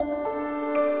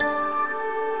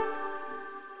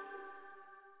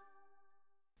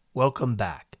Welcome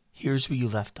back. Here's where you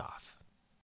left off.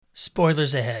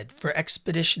 Spoilers ahead for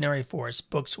Expeditionary Force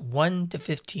books 1 to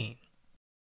 15.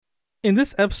 In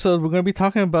this episode, we're going to be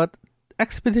talking about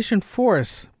Expedition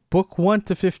Force, book 1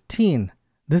 to 15.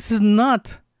 This is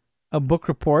not a book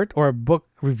report or a book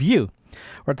review.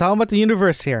 We're talking about the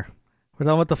universe here. We're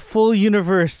talking about the full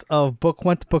universe of book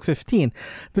 1 to book 15.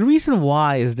 The reason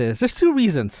why is this. There's two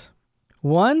reasons.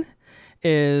 One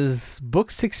is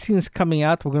book 16 is coming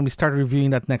out. We're going to be starting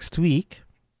reviewing that next week,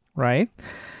 right?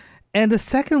 And the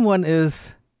second one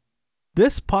is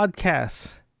this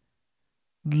podcast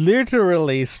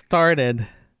literally started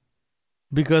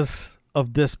because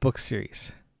of this book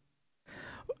series.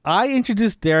 I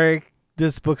introduced Derek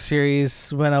this book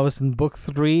series when I was in book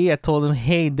 3. I told him,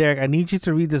 hey, Derek, I need you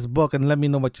to read this book and let me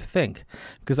know what you think.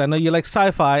 Because I know you like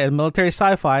sci-fi and military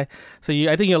sci-fi, so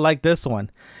I think you'll like this one.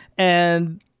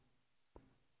 And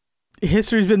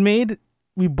history's been made.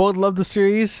 We both love the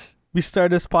series. We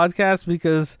started this podcast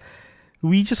because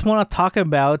we just want to talk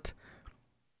about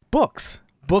books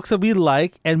that we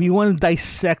like, and we want to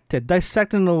dissect it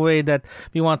in a way that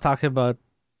we want to talk about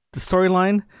the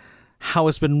storyline, how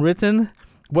it's been written,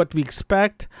 what we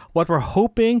expect, what we're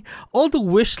hoping, all the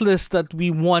wish lists that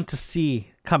we want to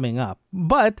see coming up.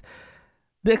 But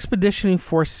the Expeditionary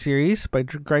Force series by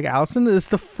Greg Alanson is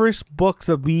the first books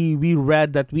that we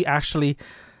read that we actually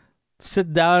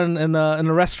sit down in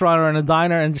a restaurant or in a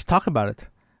diner and just talk about it.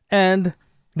 And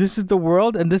this is the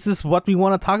world, and this is what we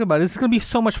want to talk about. This is going to be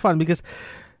so much fun because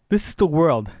this is the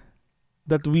world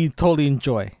that we totally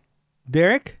enjoy.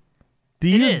 Derek, do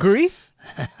you agree?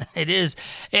 It is.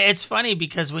 It's funny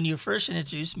because when you first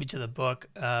introduced me to the book,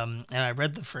 and I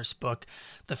read the first book,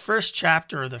 the first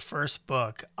chapter of the first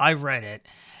book, I read it,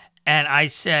 and I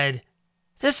said,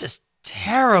 this is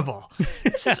terrible.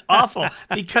 This is awful.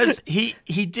 Because he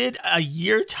did a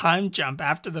year time jump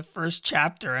after the first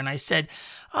chapter, and I said,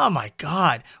 oh my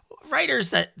God, writers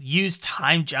that use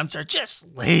time jumps are just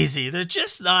lazy. They're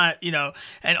just not,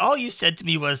 and all you said to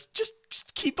me was just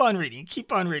keep on reading.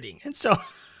 And so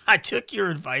I took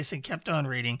your advice and kept on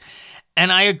reading.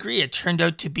 And I agree. It turned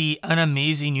out to be an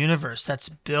amazing universe that's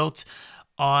built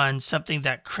on something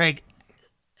that Craig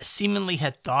seemingly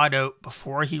had thought out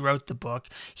before he wrote the book.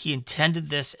 He intended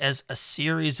this as a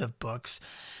series of books,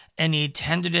 and he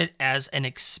intended it as an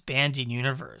expanding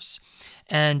universe.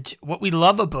 And what we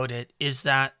love about it is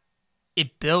that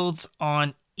it builds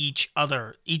on each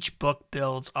other. Each book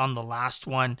builds on the last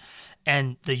one,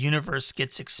 and the universe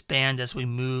gets expanded as we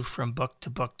move from book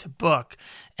to book to book.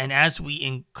 And as we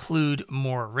include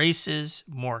more races,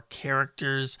 more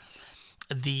characters,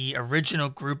 the original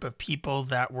group of people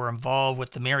that were involved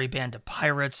with the Merry Band of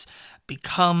Pirates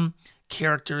become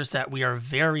characters that we are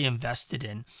very invested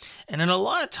in. And in a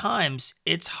lot of times,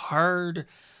 it's hard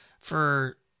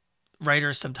for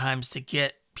writers sometimes to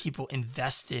get people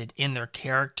invested in their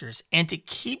characters and to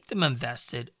keep them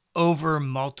invested over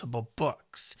multiple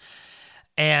books.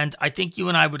 And I think you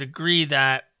and I would agree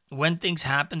that when things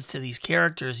happens to these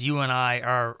characters, you and I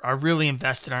are really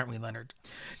invested, aren't we, Leonard?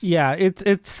 Yeah,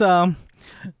 it's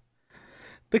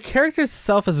the character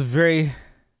itself is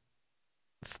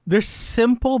they're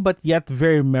simple but yet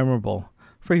very memorable.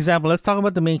 For example, let's talk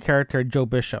about the main character, Joe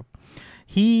Bishop.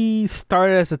 He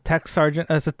started as a tech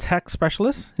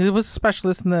specialist. He was a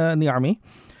specialist in the army.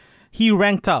 He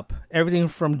ranked up everything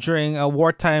from during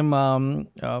wartime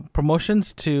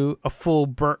promotions to a full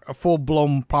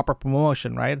blown proper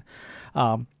promotion, right?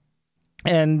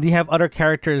 And you have other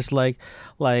characters like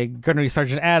Gunnery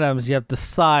Sergeant Adams. You have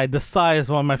Desai. Desai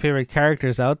is one of my favorite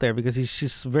characters out there because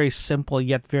she's very simple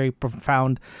yet very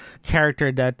profound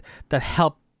character that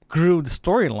helped grew the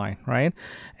storyline, right?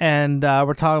 And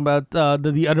we're talking about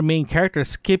the other main character,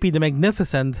 Skippy the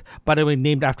Magnificent, by the way,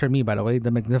 named after me, by the way,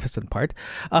 the Magnificent part.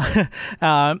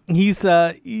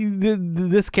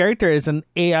 This character is an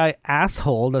AI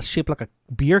asshole that's shaped like a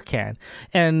beer can,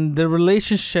 and the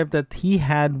relationship that he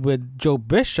had with Joe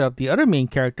Bishop, the other main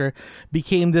character,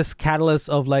 became this catalyst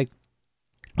of like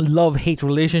love-hate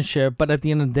relationship. But at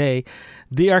the end of the day,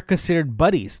 they are considered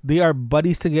buddies. They are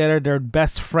buddies together. They're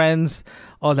best friends,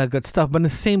 all that good stuff. But at the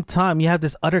same time, you have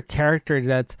this other character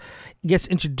that gets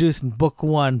introduced in book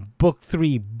 1, book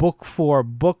 3, book 4,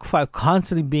 book 5,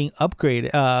 constantly being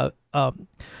upgraded,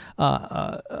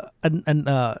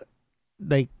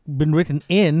 like been written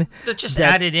in. They're just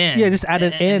added in. Yeah, just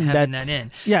added in. That in.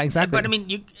 Yeah, exactly. But I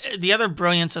mean, the other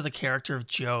brilliance of the character of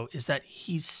Joe is that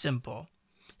he's simple.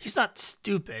 He's not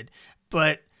stupid,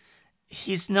 but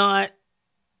he's not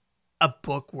a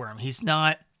bookworm. He's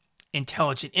not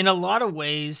intelligent. In a lot of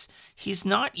ways, he's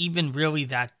not even really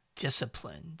that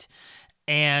disciplined.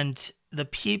 And the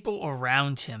people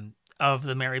around him of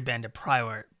the Merry Band of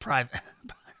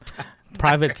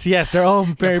Privates, yes, they're all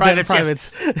Merry Band of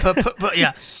Privates. Yes. but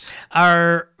yeah,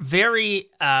 are very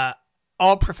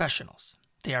all professionals.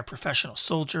 They are professional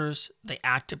soldiers. They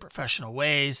act in professional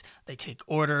ways. They take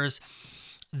orders.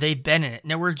 They've been in it.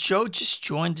 Now, where Joe just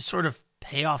joined to sort of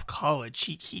pay off college,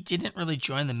 he didn't really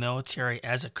join the military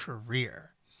as a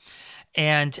career.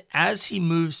 And as he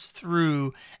moves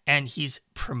through and he's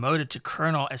promoted to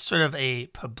colonel as sort of a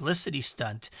publicity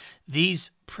stunt,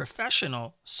 these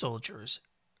professional soldiers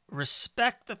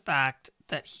respect the fact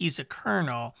that he's a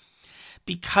colonel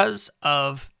because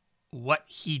of what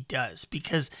he does.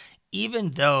 Because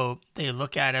even though they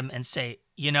look at him and say,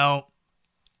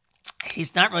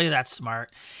 he's not really that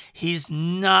smart, he's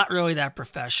not really that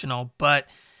professional, but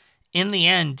in the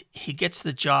end, he gets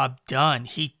the job done.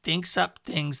 He thinks up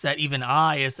things that even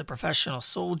I, as the professional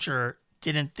soldier,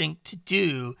 didn't think to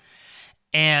do.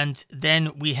 And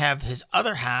then we have his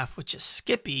other half, which is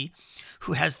Skippy,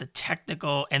 who has the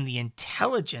technical and the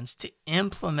intelligence to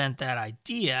implement that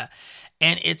idea.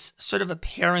 And it's sort of a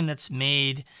pairing that's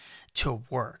made to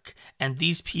work. And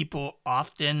these people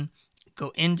often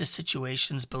go into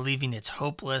situations believing it's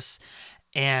hopeless.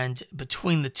 And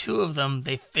between the two of them,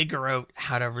 they figure out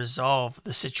how to resolve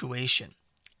the situation.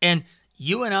 And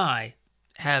you and I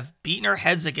have beaten our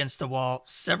heads against the wall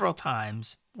several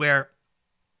times where,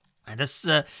 and this is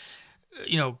a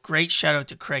great shout out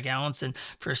to Craig Alanson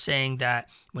for saying that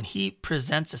when he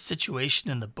presents a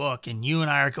situation in the book and you and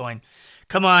I are going,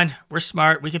 come on, we're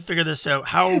smart, we can figure this out.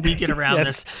 How will we get around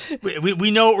Yes. this?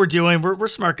 We know what we're doing. We're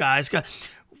smart guys.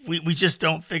 We just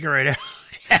don't figure it out.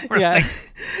 And we're like,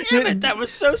 damn it, that was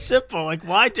so simple. Like,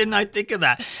 why didn't I think of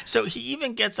that? So he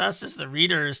even gets us as the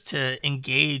readers to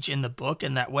engage in the book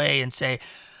in that way and say,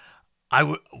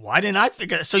 why didn't I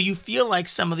figure it? So you feel like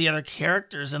some of the other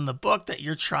characters in the book that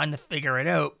you're trying to figure it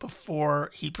out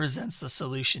before he presents the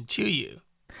solution to you.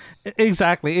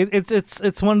 Exactly.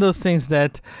 It's one of those things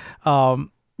that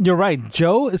you're right.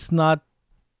 Joe is not.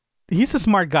 He's a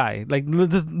smart guy. Like,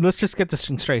 let's just get this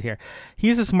thing straight here.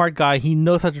 He's a smart guy. He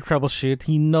knows how to troubleshoot.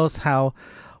 He knows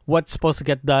what's supposed to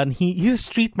get done. He's a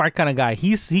street smart kind of guy.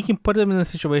 He can put him in a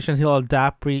situation. He'll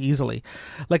adapt pretty easily.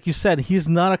 Like you said, he's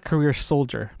not a career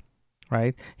soldier,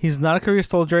 right? He's not a career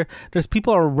soldier. There's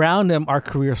people around him are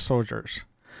career soldiers.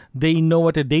 They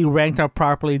know they ranked out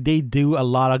properly. They do a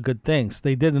lot of good things.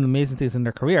 They did amazing things in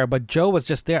their career. But Joe was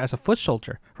just there as a foot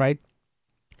soldier, right?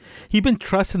 He'd been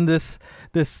trusting this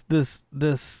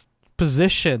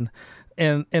position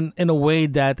in a way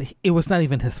that it was not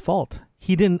even his fault.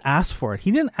 He didn't ask for it.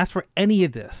 He didn't ask for any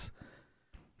of this.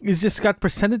 It just got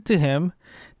presented to him,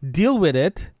 deal with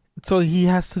it, so he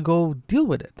has to go deal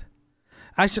with it.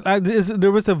 Actually, there's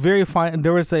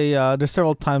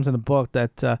several times in the book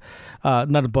that,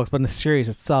 not the books, but in the series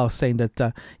itself, saying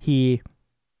that he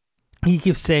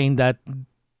keeps saying that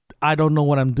I don't know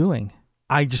what I'm doing.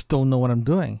 I just don't know what I'm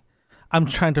doing. I'm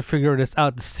trying to figure this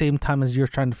out at the same time as you're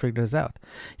trying to figure this out.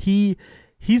 He's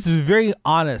very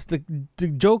honest. The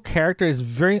Joe character is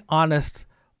very honest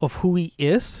of who he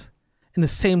is. In the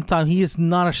same time, he is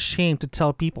not ashamed to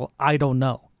tell people, I don't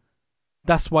know.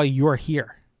 That's why you're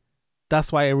here.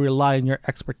 That's why I rely on your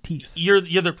expertise. You're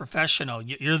the professional.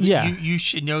 You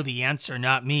should know the answer,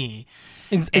 not me.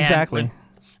 Exactly.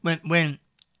 When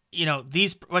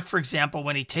these, like, for example,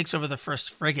 when he takes over the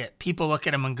first frigate, people look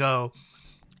at him and go,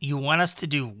 you want us to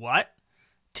do what?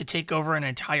 To take over an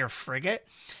entire frigate?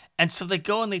 And so they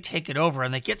go and they take it over,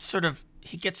 and he gets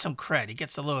some cred. He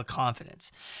gets a little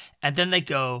confidence. And then they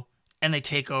go and they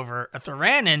take over a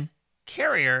Theranon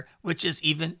carrier, which is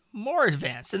even more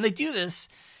advanced. And they do this,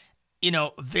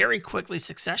 very quickly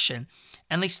succession.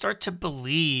 And they start to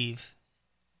believe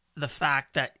the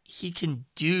fact that he can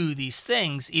do these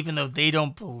things even though they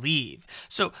don't believe.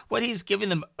 So what he's giving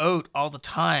them out all the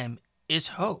time is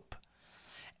hope.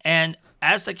 And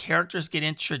as the characters get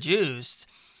introduced,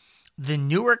 the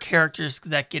newer characters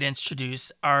that get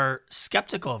introduced are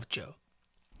skeptical of Joe.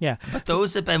 Yeah. But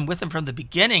those that have been with him from the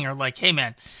beginning are like, hey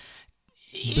man,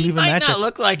 he Believe in might magic. not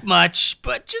look like much,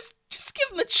 but just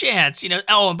give him a chance,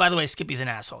 Oh, and by the way, Skippy's an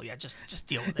asshole. Yeah, just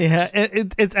deal with it. Yeah,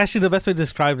 it's actually the best way to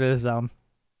describe it is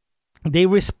they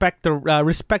respect the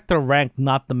rank,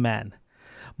 not the man.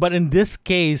 But in this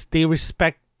case, they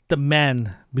respect the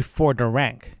man before the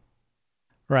rank,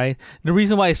 right? The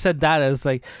reason why I said that is,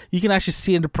 like, you can actually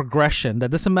see in the progression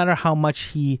that doesn't matter how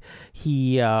much he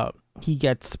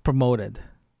gets promoted,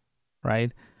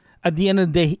 right? At the end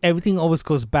of the day, everything always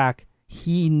goes back.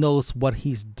 He knows what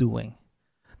he's doing.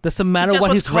 Doesn't matter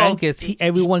what his rank is.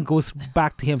 Everyone goes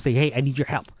back to him and say, "Hey, I need your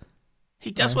help."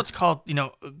 He does what's called,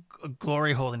 a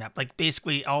glory holding up. Like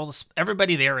basically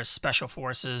everybody there is special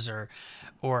forces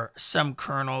or some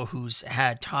colonel who's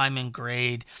had time and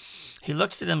grade. He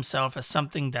looks at himself as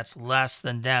something that's less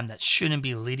than them, that shouldn't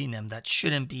be leading them, that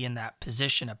shouldn't be in that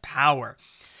position of power.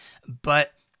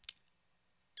 But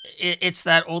it's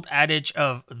that old adage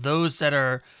of those that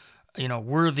are,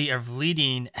 worthy of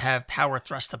leading have power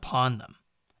thrust upon them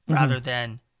rather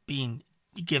than being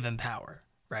given power,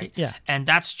 right? Yeah. And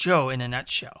that's Joe in a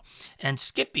nutshell. And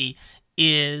Skippy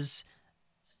is,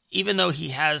 even though he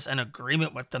has an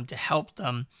agreement with them to help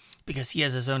them because he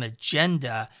has his own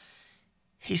agenda,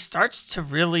 he starts to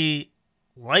really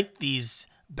like these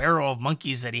barrel of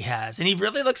monkeys that he has. And he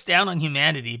really looks down on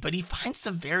humanity, but he finds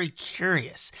them very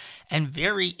curious and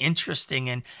very interesting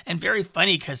and very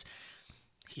funny because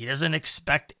he doesn't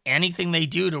expect anything they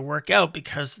do to work out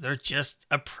because they're just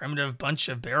a primitive bunch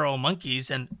of barrel monkeys.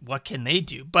 And what can they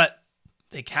do? But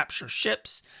they capture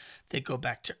ships, they go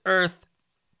back to Earth,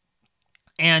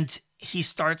 and he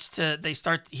starts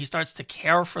to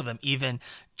care for them even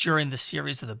during the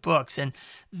series of the books. And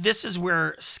this is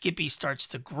where Skippy starts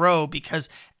to grow, because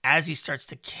as he starts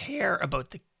to care about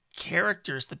the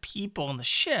characters, the people on the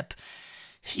ship,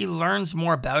 he learns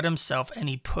more about himself and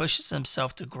he pushes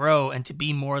himself to grow and to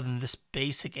be more than this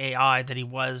basic AI that he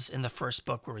was in the first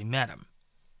book where we met him.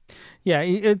 Yeah,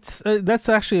 it's that's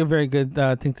actually a very good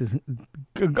thing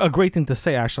a great thing to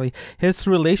say. Actually, his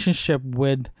relationship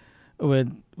with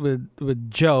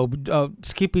Joe,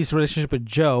 Skippy's relationship with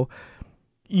Joe,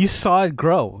 you saw it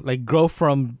grow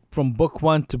from book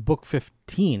 1 to book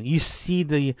 15. You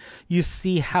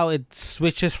see how it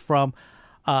switches from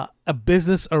a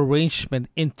business arrangement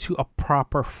into a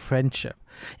proper friendship.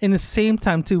 In the same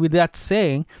time, too, with that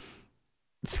saying,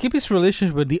 Skippy's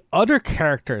relationship with the other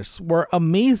characters were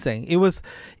amazing. It was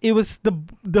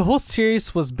the whole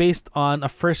series was based on a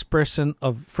first person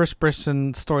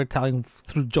storytelling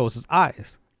through Joe Bishop's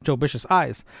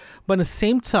eyes. But at the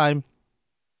same time,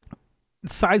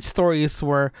 side stories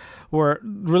were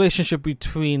relationship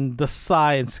between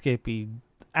Desai and Skippy,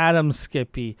 Adam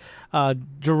Skippy,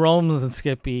 Jerome's and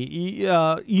Skippy,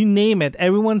 you name it.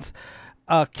 Everyone's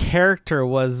character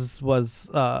was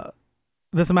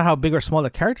doesn't matter how big or small the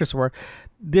characters were,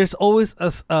 there's always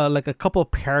like a couple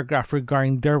of paragraphs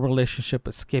regarding their relationship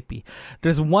with Skippy.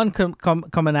 There's one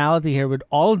commonality here with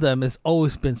all of them has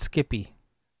always been Skippy,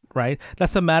 right?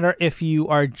 Doesn't matter if you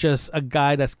are just a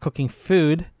guy that's cooking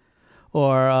food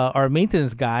or a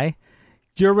maintenance guy,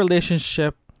 your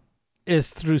relationship is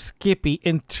through Skippy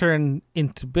in turn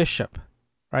into Bishop,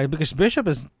 right? Because Bishop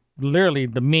is literally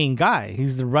the main guy.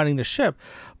 He's running the ship,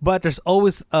 but there's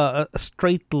always a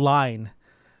straight line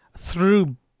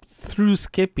through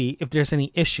Skippy if there's any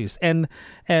issues, and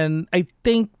I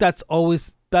think that's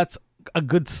a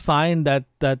good sign that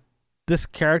this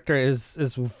character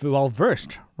is well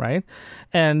versed, right?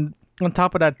 And on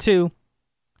top of that too,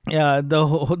 on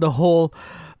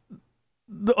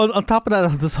top of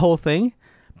that, this whole thing,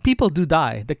 people do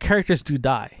die, the characters do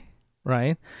die,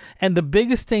 right? And the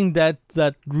biggest thing that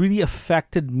really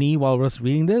affected me while I was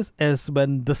reading this is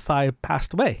when Desai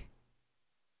passed away.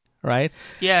 Right?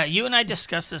 Yeah, you and I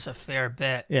discussed this a fair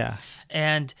bit. Yeah.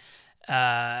 And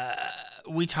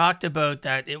we talked about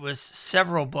that it was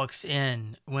several books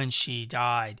in when she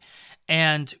died.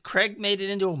 And Craig made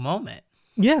it into a moment.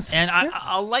 Yes. And yes.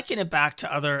 I'll liken it back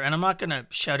to and I'm not going to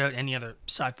shout out any other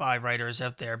sci-fi writers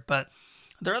out there, but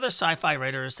there are other sci-fi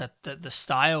writers that the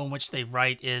style in which they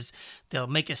write is they'll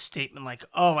make a statement like,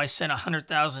 oh, I sent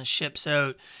 100,000 ships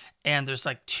out, and there's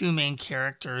like two main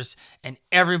characters and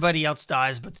everybody else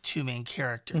dies but the two main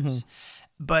characters.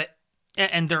 But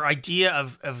and their idea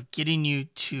of getting you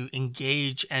to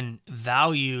engage and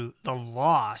value the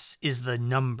loss is the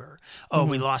number. Oh,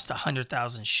 we lost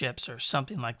 100,000 ships or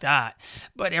something like that.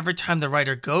 But every time the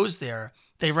writer goes there,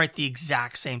 they write the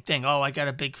exact same thing. Oh, I got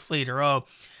a big fleet, or oh,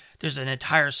 there's an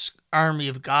entire army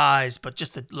of guys, but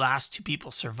just the last two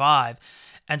people survive.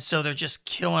 And so they're just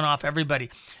killing off everybody.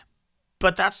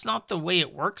 But that's not the way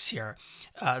it works here.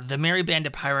 The Merry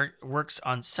Bandit Pirate works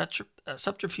on such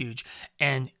subterfuge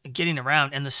and getting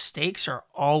around, and the stakes are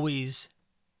always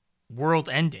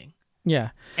world-ending.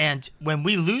 Yeah. And when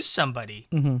we lose somebody,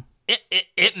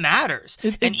 it matters.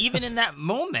 And even in that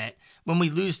moment, when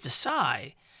we lose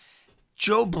Desai,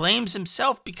 Joe blames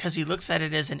himself because he looks at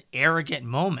it as an arrogant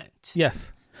moment.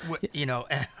 Yes. You know.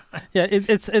 Yeah.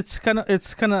 It's kind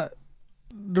of.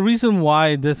 The reason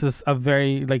why this is a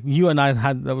very, like, you and I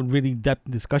had a really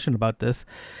depth discussion about this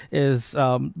is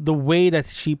the way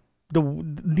that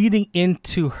leading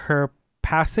into her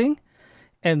passing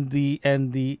the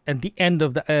end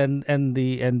of the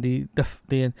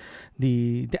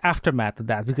the aftermath of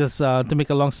that. Because to make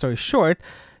a long story short,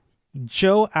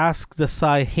 Joe asks the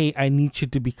Psy, "Hey, I need you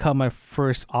to become my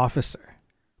first officer.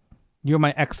 You're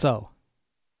my XO."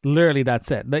 Literally,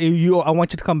 that's it. I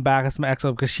want you to come back as my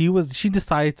XO, because she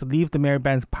decided to leave the Merry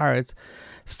Band of Pirates,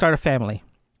 start a family,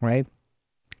 right?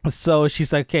 So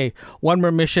she's like, "Okay, one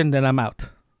more mission, then I'm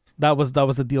out." That was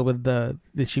the deal that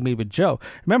she made with Joe.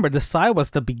 Remember, the Psy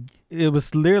was it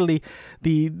was literally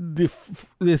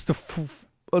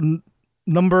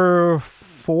number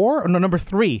 4 or no, number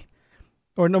 3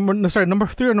 or number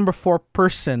 3 or number 4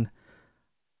 person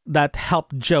that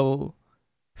helped Joe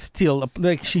steal.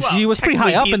 Like she was pretty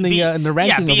high up in the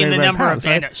ranking of the number of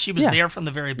right? She was there from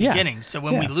the very beginning. So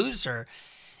when we lose her,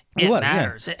 it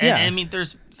matters. And I mean,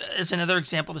 there's another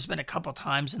example. There's been a couple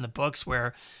times in the books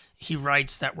where he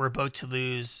writes that we're about to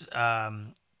lose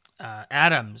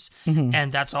Adams,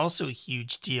 and that's also a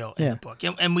huge deal in the book.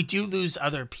 And we do lose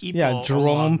other people. Yeah,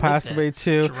 Jerome passed away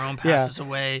too. Jerome passes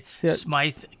away. Yeah.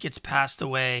 Smythe gets passed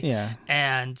away. Yeah,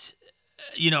 and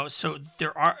so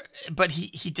there are, but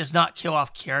he does not kill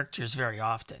off characters very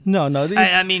often. No.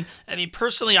 I mean,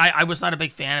 personally, I was not a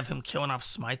big fan of him killing off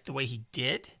Smythe the way he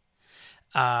did.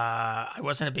 I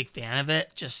wasn't a big fan of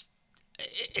it. Just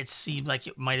it seemed like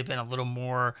it might have been a little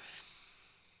more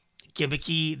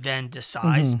gimmicky than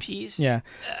Desai's piece. Yeah,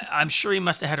 I'm sure he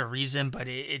must have had a reason, but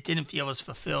it didn't feel as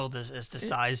fulfilled as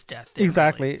Desai's death.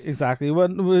 Exactly. Well,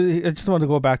 I just want to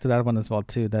go back to that one as well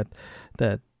too. That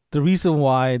the reason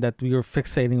why that we were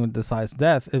fixating with Desai's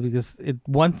death is because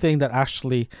one thing that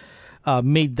actually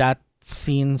made that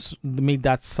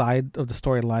side of the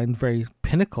storyline very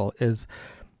pinnacle is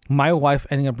my wife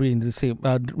ending up reading the same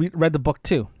read the book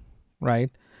too, right?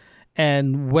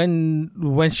 And when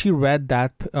she read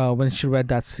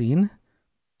that scene,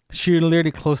 she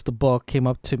literally closed the book, came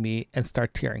up to me, and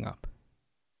started tearing up.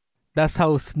 That's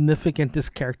how significant this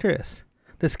character is.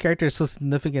 This character is so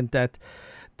significant that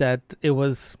it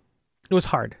was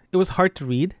hard. It was hard to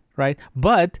read, right?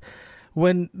 But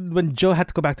when Joe had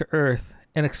to go back to Earth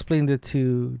and explained it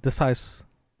to Desai's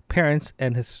parents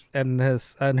and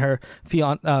her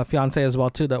fiance as well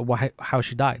too, how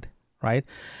she died, right?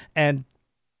 And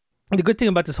the good thing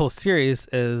about this whole series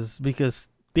is because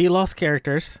they lost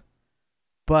characters,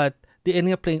 but they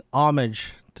ended up paying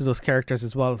homage to those characters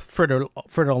as well further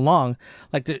along.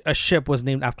 Like a ship was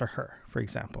named after her, for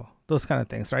example. Those kind of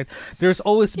things, right? There's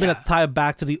always been a tie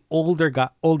back to the older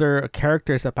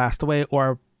characters that passed away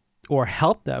or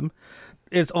helped them.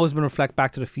 It's always been reflect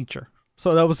back to the future.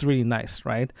 So that was really nice,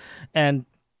 right? And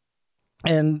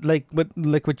like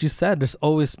what you said, there's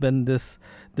always been this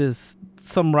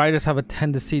some writers have a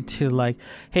tendency to like,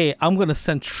 hey, I'm gonna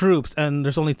send troops, and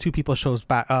there's only 2 people shows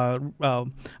back. Out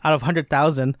of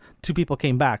 100,000, 2 people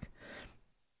came back.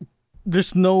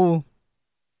 There's no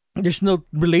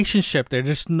relationship there.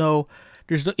 There's no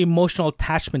emotional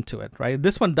attachment to it, right?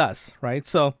 This one does, right?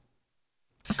 So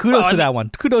kudos to that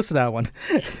one.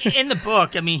 In the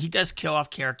book, I mean, he does kill off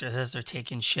characters as they're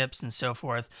taking ships and so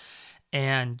forth,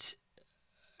 and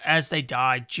as they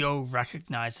die, Joe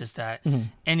recognizes that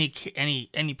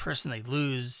any person they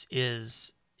lose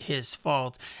is his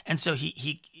fault, and so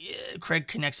Craig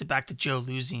connects it back to Joe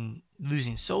losing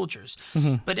soldiers.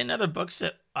 But in other books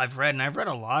that I've read, and I've read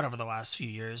a lot over the last few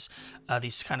years,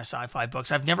 these kind of sci-fi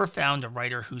books, I've never found a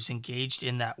writer who's engaged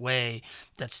in that way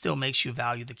that still makes you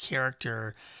value the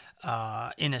character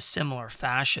in a similar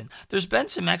fashion. There's been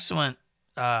some excellent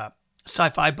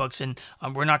sci-fi books, and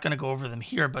we're not going to go over them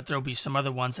here, but there'll be some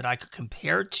other ones that I could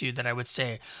compare to that I would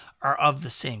say are of the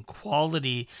same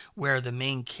quality, where the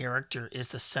main character is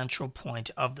the central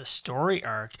point of the story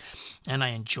arc, and I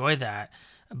enjoy that.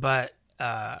 But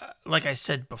like I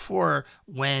said before,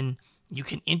 when you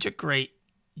can integrate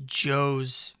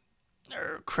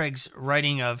Craig's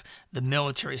writing of the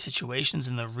military situations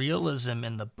and the realism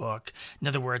in the book, in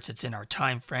other words, it's in our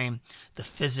time frame, the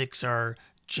physics are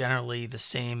generally the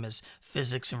same as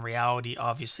physics in reality.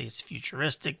 Obviously, it's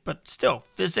futuristic, but still,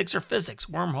 physics are physics.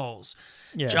 Wormholes,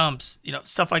 jumps,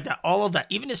 stuff like that. All of that,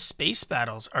 even his space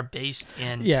battles are based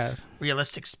in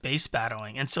realistic space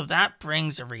battling, and so that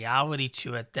brings a reality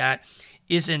to it that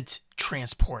isn't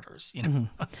transporters.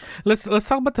 Let's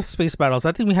talk about the space battles.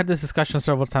 I think we had this discussion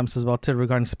several times as well too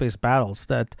regarding space battles.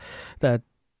 That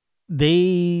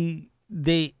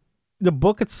the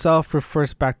book itself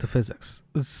refers back to physics.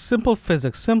 Simple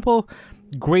physics, simple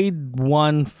grade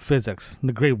 1 physics.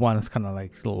 The grade 1 is kind of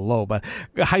like a little low, but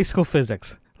high school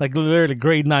physics, like literally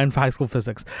grade 9 for high school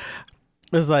physics.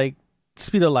 It's like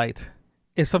speed of light.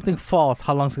 If something falls,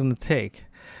 how long is it going to take?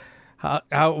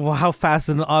 how fast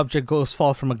an object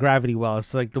falls from a gravity well.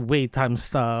 It's like the weight times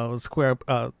square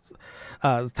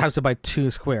times it by 2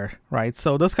 square, right?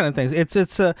 So those kind of things.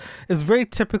 It's very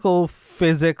typical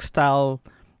physics style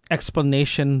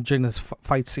explanation during this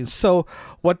fight scene. So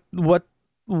what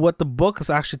the book is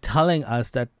actually telling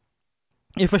us that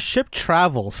if a ship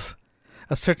travels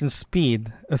a certain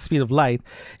speed, a speed of light,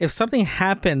 if something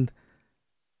happened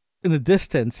in the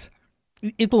distance,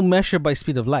 it will measure by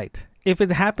speed of light. If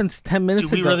it happens 10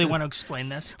 minutes ago... Do we really want to explain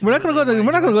this? We're not going to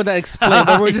go to explain,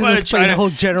 but we're just going to explain the whole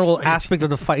general aspect of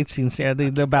the fight scenes here,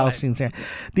 the battle scenes here.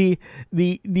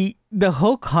 The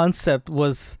whole concept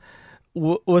was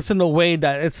in a way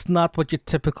that it's not what you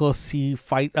typical see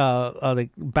fight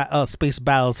space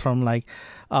battles from like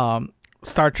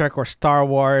Star Trek or Star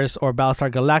Wars or Battlestar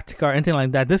Galactica or anything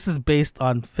like that. This is based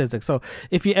on physics. So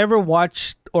if you ever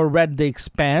watched or read The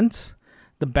Expanse,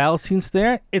 the battle scenes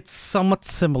there, it's somewhat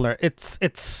similar. It's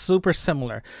super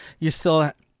similar. You just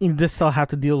still have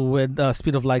to deal with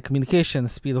speed of light communication,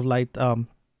 speed of light when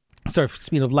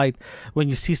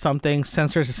you see something,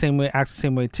 sensors the same way, acts the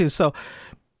same way too. So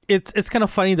it's kind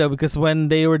of funny though, because when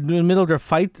they were in the middle of their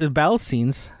fight, the battle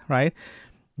scenes, right?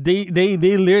 They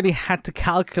literally had to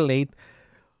calculate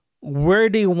where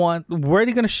they're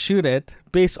gonna shoot it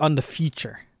based on the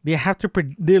future. They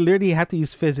literally have to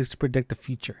use physics to predict the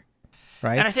future.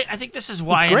 Right. And I think this is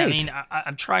why, and I mean,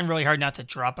 I'm trying really hard not to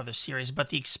drop other series, but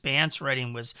The Expanse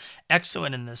writing was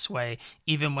excellent in this way,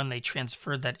 even when they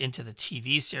transferred that into the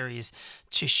TV series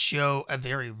to show a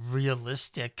very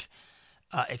realistic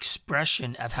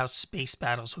expression of how space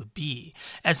battles would be.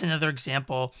 As another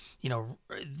example,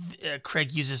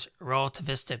 Craig uses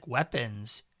relativistic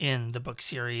weapons in the book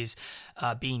series,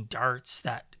 being darts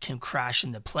that can crash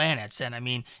into planets. And I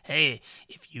mean, hey,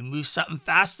 if you move something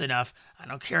fast enough, I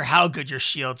don't care how good your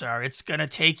shields are, it's gonna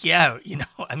take you out.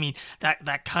 I mean,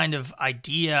 that kind of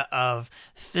idea of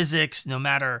physics, no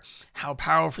matter how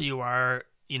powerful you are,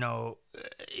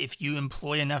 if you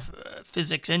employ enough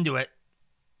physics into it,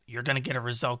 you're going to get a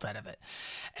result out of it.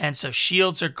 And so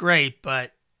shields are great,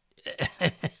 but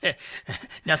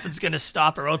nothing's going to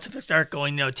stop a relativist arc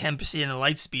going 10% of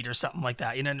light speed or something like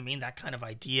that. You know what I mean? That kind of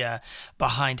idea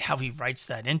behind how he writes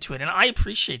that into it. And I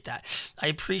appreciate that. I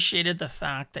appreciated the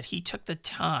fact that he took the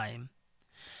time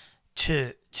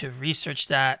to research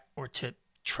that, or to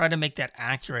try to make that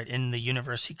accurate in the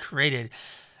universe he created,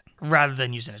 rather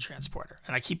than using a transporter.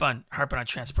 And I keep on harping on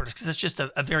transporters because it's just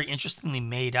a very interestingly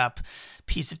made up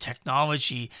piece of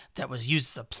technology that was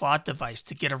used as a plot device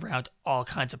to get around all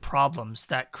kinds of problems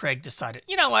that Craig decided,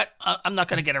 you know what, I'm not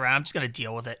going to get around, I'm just going to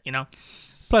deal with it,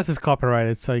 Plus it's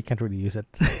copyrighted, so you can't really use it.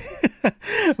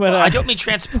 But I don't mean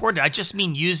transported, I just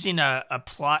mean using a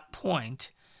plot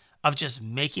point of just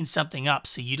making something up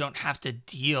so you don't have to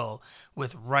deal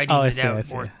with writing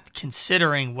out or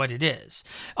considering what it is.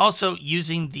 Also,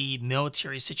 using the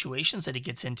military situations that he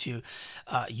gets into.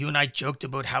 You and I joked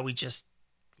about how we just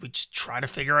try to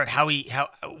figure out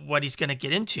what he's going to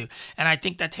get into. And I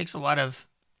think that takes a lot of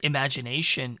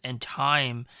imagination and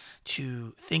time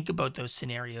to think about those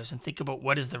scenarios and think about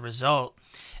what is the result.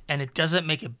 And it doesn't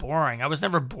make it boring. I was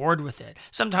never bored with it.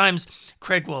 Sometimes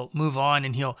Craig will move on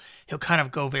and he'll kind of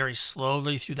go very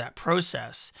slowly through that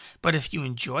process. But if you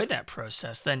enjoy that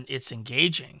process, then it's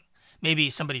engaging. Maybe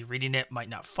somebody reading it might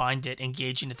not find it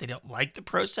engaging if they don't like the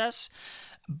process.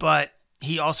 But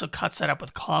he also cuts that up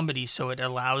with comedy, so it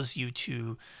allows you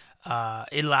to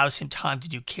it allows him time to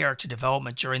do character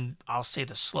development during, I'll say,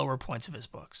 the slower points of his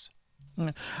books.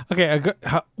 Okay,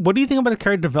 what do you think about the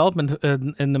character development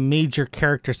in the major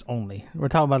characters only? We're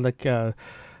talking about like the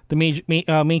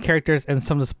main characters and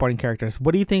some of the supporting characters.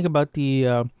 What do you think about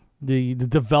the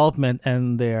development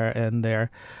and their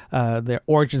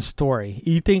origin story?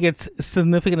 You think it's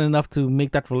significant enough to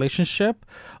make that relationship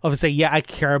of say, yeah, I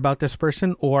care about this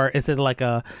person, or is it like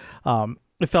it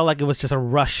felt like it was just a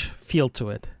rush feel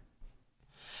to it?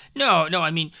 No.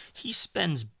 I mean, he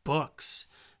spends books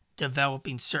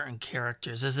developing certain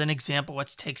characters. As an example,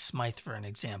 let's take Smythe for an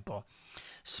example.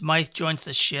 Smythe joins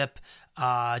the ship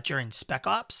during Spec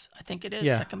Ops, I think it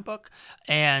is, second book.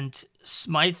 And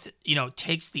Smythe,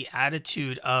 takes the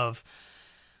attitude of,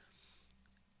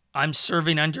 I'm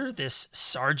serving under this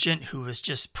sergeant who was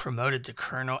just promoted to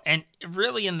colonel. And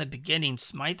really in the beginning,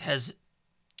 Smythe has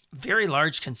very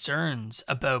large concerns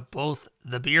about both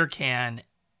the beer can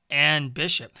and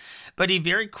Bishop. But he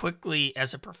very quickly,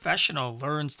 as a professional,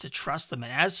 learns to trust them.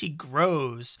 And as he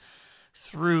grows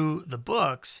through the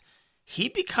books, he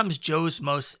becomes Joe's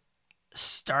most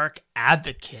stark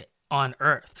advocate on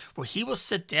Earth, where he will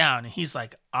sit down and he's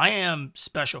like, I am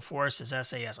Special Forces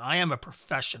SAS. I am a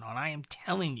professional, and I am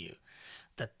telling you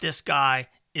that this guy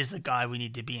is the guy we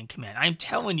need to be in command. I'm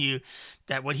telling you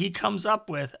that what he comes up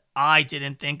with, I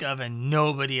didn't think of and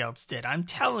nobody else did. I'm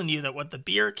telling you that what the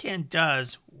beer can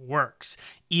does works,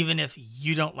 even if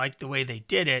you don't like the way they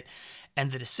did it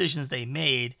and the decisions they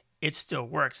made. It still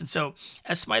works. And so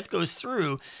as Smythe goes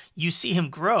through, you see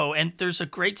him grow. And there's a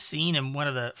great scene in one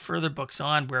of the further books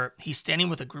on where he's standing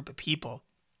with a group of people,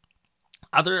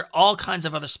 all kinds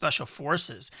of other special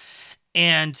forces.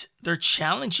 And they're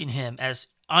challenging him as,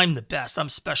 I'm the best, I'm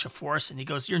special force. And he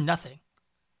goes, you're nothing.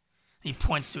 And he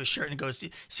points to his shirt and goes,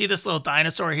 see this little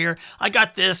dinosaur here? I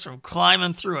got this from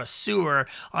climbing through a sewer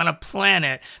on a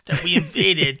planet that we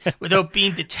invaded without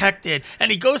being detected.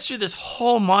 And he goes through this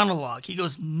whole monologue. He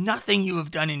goes, nothing you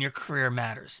have done in your career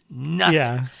matters. Nothing.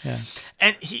 Yeah.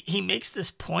 And he makes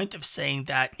this point of saying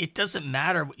that it doesn't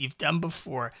matter what you've done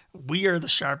before. We are the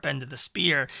sharp end of the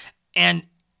spear. And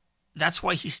that's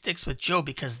why he sticks with Joe,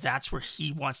 because that's where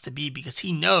he wants to be, because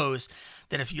he knows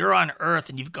that if you're on Earth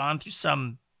and you've gone through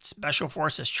some special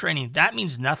forces training, that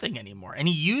means nothing anymore. And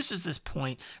he uses this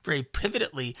point very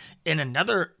pivotally in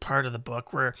another part of the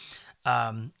book where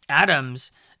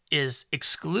Adams is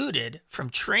excluded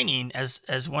from training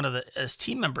as one of the as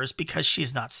team members because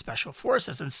she's not special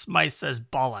forces. And Smythe says,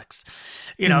 bollocks.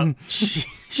 You know,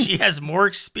 she has more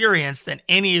experience than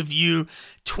any of you,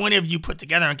 20 of you put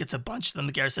together, and gets a bunch of them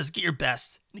together. Says, get your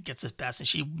best. And he gets his best. And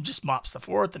she just mops the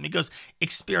floor with them. He goes,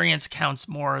 experience counts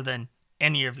more than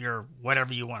any of your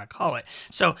whatever you want to call it.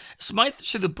 So Smythe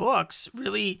through the books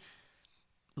really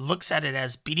looks at it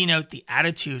as beating out the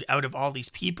attitude out of all these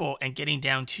people and getting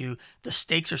down to the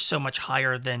stakes are so much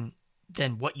higher than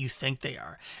what you think they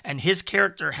are. And his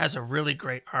character has a really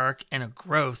great arc and a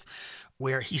growth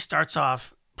where he starts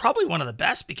off probably one of the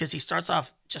best, because he starts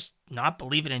off just not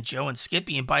believing in Joe and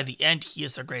Skippy, and by the end he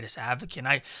is their greatest advocate. And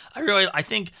I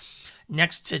think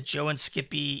next to Joe and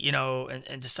Skippy, you know,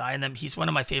 and deciding them, he's one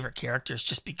of my favorite characters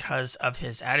just because of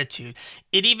his attitude.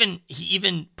 He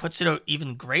even puts it out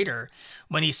even greater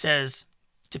when he says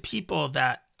to people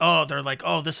that, they're like,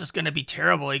 this is going to be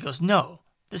terrible. He goes, no,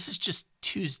 this is just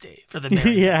Tuesday for the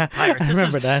Maryland Pirates. I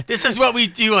remember that. This is what we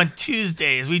do on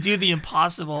Tuesdays. We do the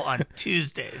impossible on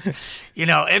Tuesdays. You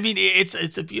know, I mean,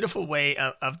 it's a beautiful way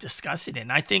of discussing it.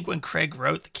 And I think when Craig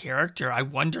wrote the character, I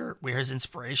wonder where his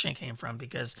inspiration came from,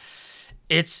 because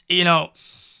it's, you know,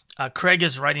 Craig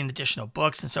is writing additional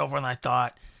books and so forth, and I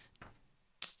thought,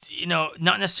 you know,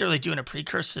 not necessarily doing a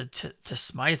precursor to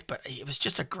Smythe, but it was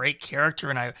just a great character,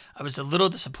 and I was a little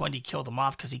disappointed he killed him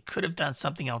off, because he could have done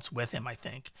something else with him, I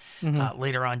think,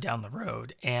 later on down the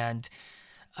road. And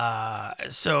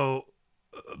so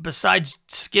besides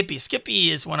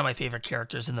Skippy is one of my favorite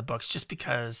characters in the books, just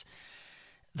because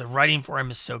the writing for him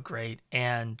is so great,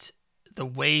 and the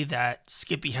way that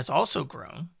Skippy has also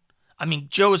grown. I mean,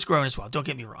 Joe has grown as well, don't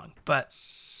get me wrong, but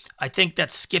I think that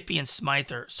Skippy and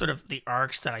Smythe are sort of the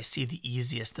arcs that I see the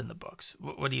easiest in the books.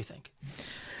 What do you think?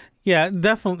 Yeah,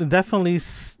 definitely.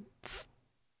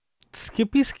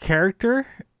 Skippy's character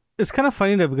is kind of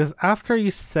funny though, because after you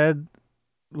said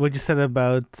what you said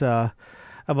about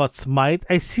Smythe,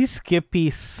 I see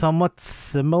Skippy somewhat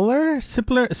similar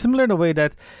in a way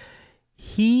that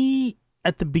he,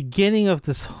 at the beginning of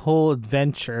this whole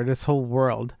adventure, this whole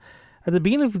world, at the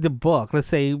beginning of the book, let's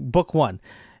say book 1,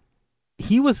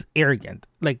 he was arrogant.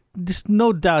 Like, there's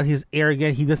no doubt he's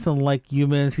arrogant. He doesn't like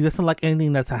humans. He doesn't like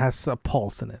anything that has a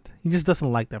pulse in it. He just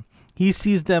doesn't like them. He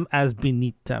sees them as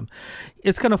beneath them.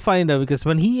 It's kind of funny though, because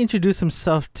when he introduced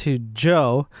himself to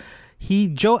Joe,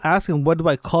 Joe asked him, "What do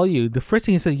I call you?" The first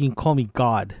thing he said, "You can call me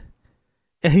God."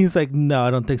 And he's like, "No,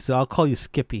 I don't think so. I'll call you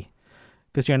Skippy,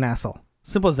 because you're an asshole."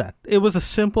 Simple as that. It was a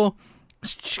simple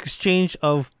exchange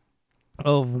of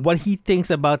what he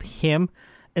thinks about him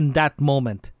in that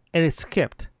moment, and it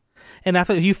skipped. And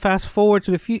after you fast forward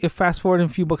in a few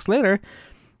books later,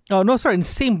 in the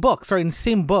same book, when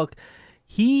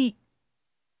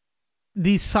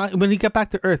he got back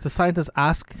to Earth, the scientist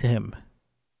asked him,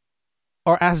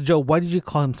 or asked Joe, "Why did you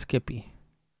call him Skippy?"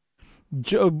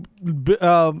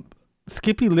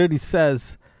 Skippy literally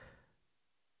says,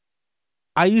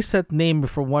 "I used that name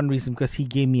for one reason, because he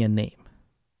gave me a name,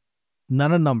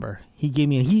 not a number.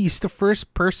 He's the first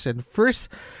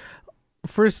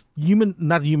human,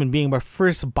 not human being, but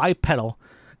first bipedal,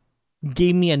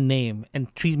 gave me a name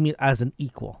and treated me as an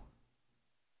equal."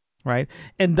 Right?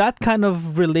 And that kind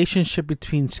of relationship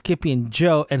between Skippy and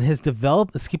Joe and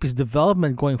Skippy's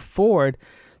development going forward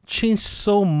changed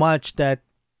so much that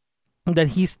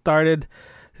he started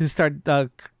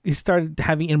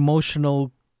having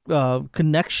emotional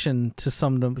connection to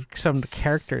some of the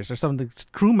characters or some of the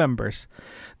crew members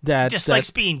that just likes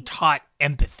being taught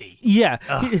empathy. Yeah,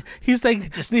 he's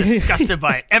like just disgusted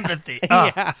by empathy.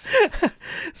 Yeah.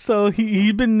 So he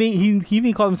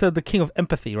even called himself the king of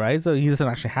empathy, right? So he doesn't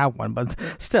actually have one, but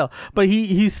still. But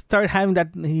he started having that.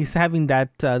 He's having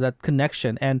that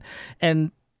connection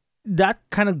and that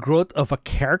kind of growth of a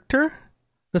character.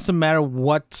 Doesn't matter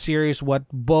what series, what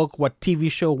book, what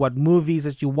TV show, what movies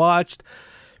that you watched.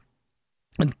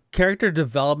 And character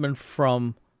development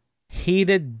from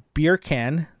hated beer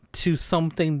can to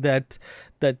something that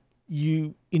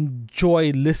you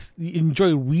enjoy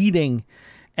reading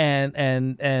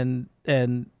and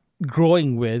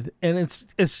growing with, and it's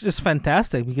just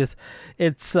fantastic because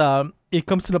it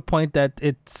comes to the point that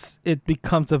it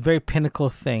becomes a very pinnacle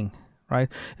thing. Right,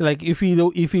 like if you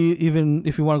want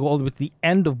to go all the way to the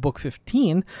end of book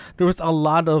 15, there was a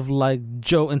lot of like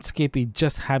Joe and Skippy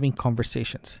just having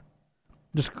conversations,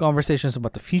 just conversations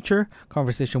about the future,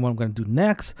 conversation what I'm going to do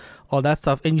next, all that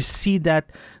stuff, and you see that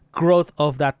growth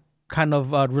of that kind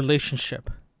of relationship,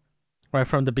 right,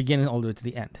 from the beginning all the way to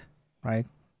the end, right.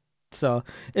 So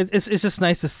it's just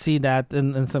nice to see that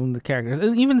in some of the characters,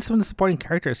 and even some of the supporting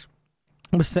characters.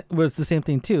 Was the same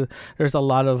thing too. There's a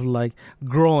lot of like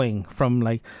growing from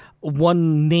like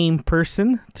one name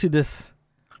person to this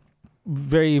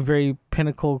very, very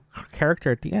pinnacle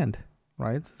character at the end,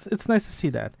 right? It's nice to see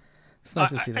that. It's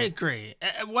nice to see that. I agree.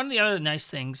 One of the other nice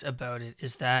things about it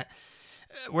is that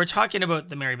we're talking about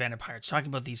the Merry Band of Pirates, talking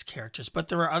about these characters, but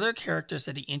there are other characters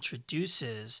that he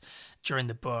introduces during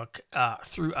the book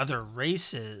through other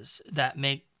races that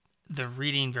make the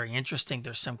reading very interesting.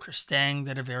 There's some Kristang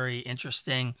that are very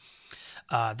interesting.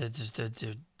 The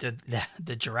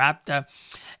Girapta.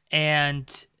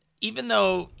 And even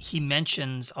though he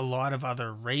mentions a lot of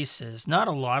other races, not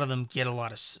a lot of them get a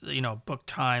lot of book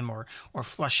time or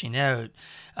flushing out.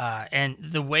 And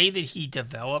the way that he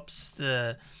develops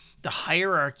the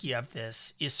hierarchy of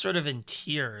this is sort of in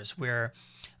tiers, where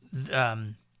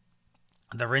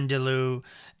the Rindaloo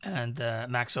and the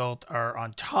Maxolt are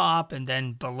on top, and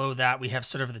then below that we have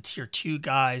sort of the tier 2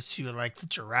 guys who are like the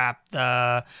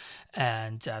Girapta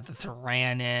and the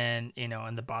Thrannen,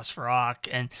 and the Bosphorok,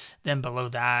 and then below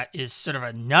that is sort of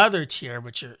another tier,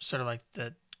 which are sort of like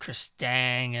the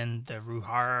Kristang and the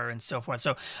Ruhar and so forth.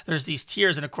 So there's these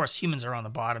tiers, and of course humans are on the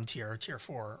bottom tier, tier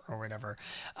 4 or whatever,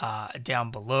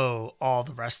 down below all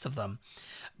the rest of them.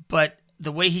 But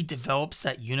the way he develops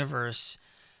that universe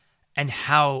and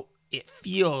how it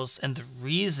feels and the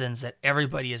reasons that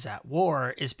everybody is at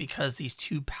war is because these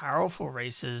two powerful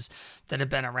races that have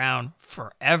been around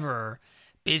forever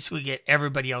basically get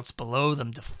everybody else below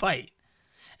them to fight.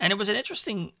 And it was an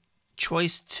interesting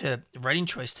writing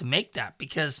choice to make that,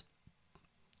 because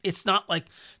it's not like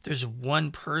there's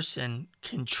one person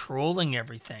controlling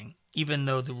everything, even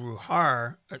though the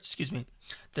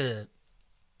the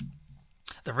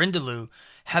Rindaloo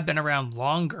have been around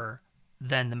longer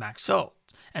than the Maxolt.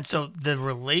 And so the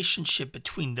relationship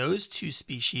between those two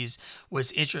species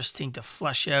was interesting to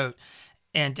flesh out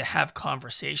and to have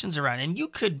conversations around. And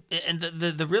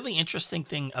the really interesting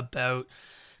thing about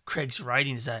Craig's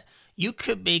writing is that you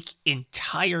could make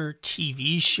entire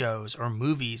TV shows or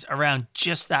movies around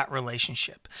just that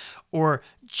relationship, or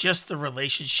just the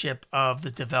relationship of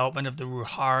the development of the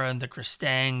Ruhara and the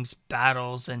Kristangs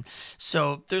battles. And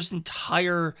so there's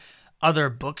entire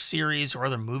other book series or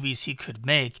other movies he could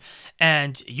make.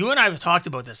 And you and I have talked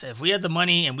about this. If we had the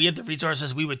money and we had the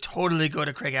resources, we would totally go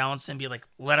to Craig Alanson and be like,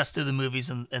 let us do the movies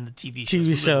and the TV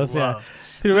shows.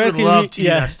 We would love to do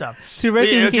that stuff.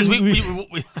 Because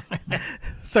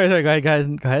Sorry, go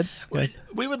ahead.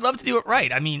 We would love to do it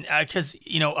right. I mean, because,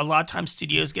 a lot of times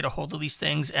studios get a hold of these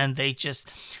things and they just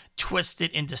twist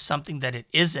it into something that it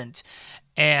isn't.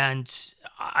 And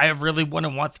I really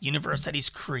wouldn't want the universe that he's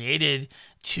created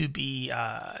to be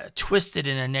twisted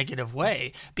in a negative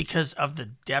way because of the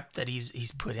depth that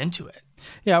he's put into it.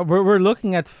 Yeah, we're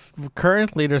looking at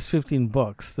currently there's 15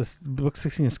 books. This book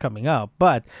 16 is coming up,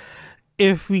 but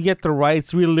if we get the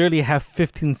rights, we literally have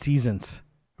 15 seasons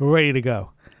ready to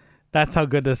go. That's how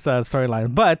good this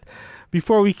storyline. But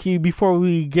before we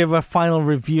give a final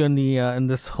review in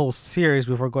this whole series,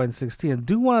 before going to 16, I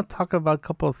do want to talk about a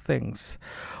couple of things.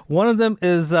 One of them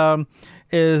is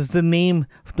the name,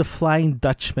 the Flying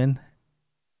Dutchman.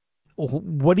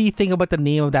 What do you think about the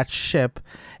name of that ship,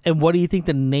 and what do you think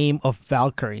the name of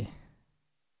Valkyrie?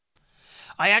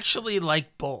 I actually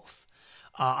like both.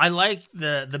 I like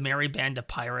the Merry Band of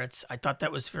Pirates. I thought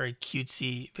that was very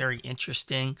cutesy, very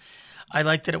interesting. I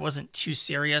like that it wasn't too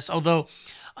serious. Although,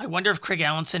 I wonder if Craig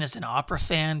Alanson is an opera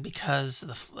fan because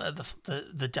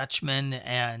the Dutchman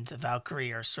and the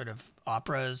Valkyrie are sort of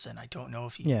operas, and I don't know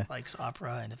if he likes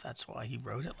opera and if that's why he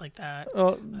wrote it like that.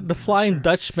 The Flying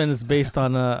Dutchman is based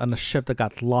on a ship that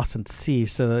got lost at sea,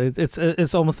 so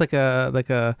it's almost like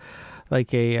a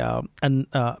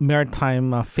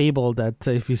maritime fable that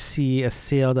if you see a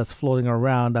sail that's floating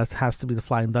around, that has to be the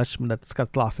Flying Dutchman that's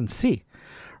got lost in sea,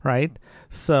 right?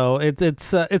 So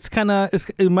it's kind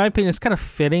of, in my opinion, it's kind of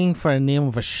fitting for a name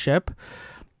of a ship.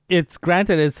 It's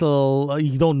granted,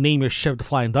 you don't name your ship the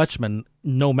Flying Dutchman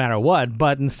no matter what,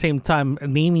 but in the same time,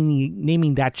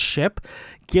 naming that ship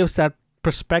gives that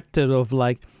perspective of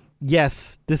like,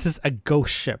 yes, this is a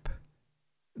ghost ship.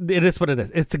 It is what it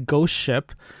is. It's a ghost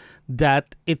ship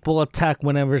that it will attack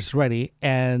whenever it's ready,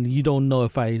 and you don't know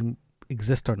if I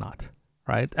exist or not,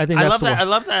 right? I love that. I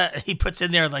love that he puts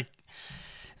in there like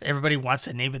everybody wants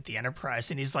to name it the Enterprise,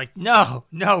 and he's like, no,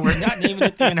 we're not naming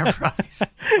it the Enterprise.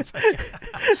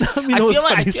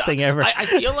 Funniest thing ever. I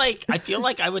feel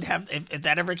like I would have, if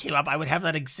that ever came up, I would have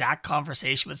that exact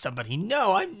conversation with somebody.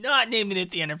 No, I'm not naming it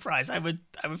the Enterprise. I would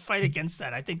fight against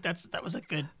that. I think that was a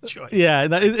good choice. Yeah,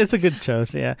 it's a good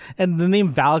choice. Yeah, and the name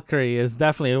Valkyrie is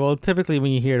definitely, well, typically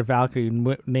when you hear the Valkyrie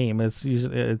name, it's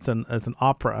usually it's an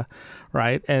opera,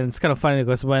 right? And it's kind of funny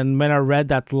because when I read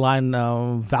that line,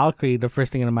 Valkyrie, the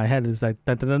first thing in my head is like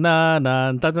da da da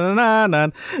da da da da.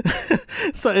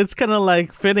 So it's kind of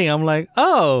like fitting. I'm like,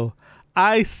 oh,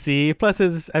 I see. Plus,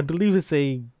 I believe it's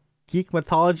a Greek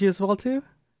mythology as well too.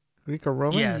 Greek or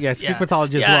Roman? Yes, Greek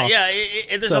mythology as well. Yeah,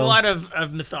 there's a lot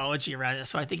of mythology around it,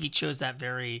 so I think he chose that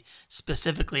very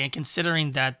specifically. And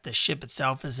considering that the ship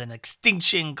itself is an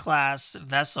extinction class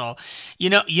vessel, you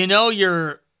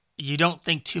don't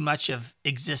think too much of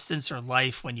existence or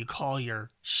life when you call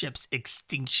your ships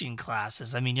extinction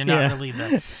classes. I mean, you're not really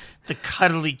the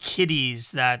cuddly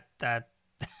kitties that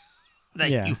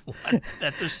you want,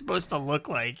 that they're supposed to look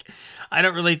like. I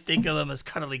don't really think of them as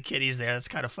cuddly kitties there. That's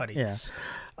kind of funny. Yeah.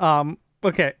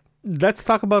 Okay, let's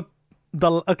talk about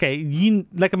like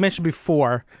I mentioned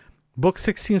before, book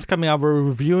 16 is coming out. We're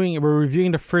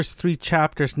reviewing the first 3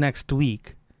 chapters next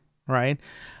week, right?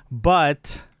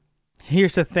 But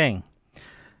here's the thing.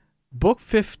 Book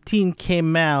 15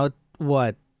 came out,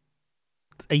 what,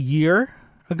 a year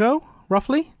ago,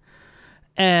 roughly?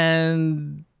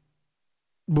 And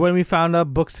when we found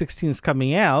out book 16 is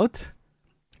coming out,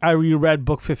 I reread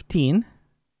book 15.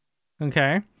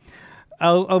 Okay?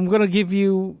 I'm going to give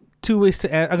you 2 ways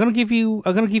to I'm going to give you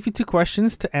 2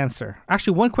 questions to answer.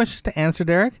 Actually, 1 question to answer,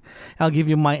 Derek. I'll give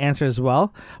you my answer as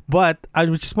well. But I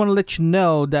just want to let you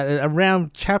know that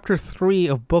around chapter 3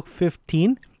 of book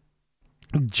 15,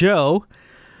 Joe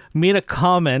made a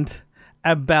comment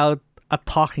about a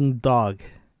talking dog.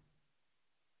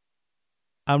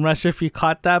 I'm not sure if you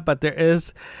caught that, but there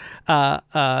is there's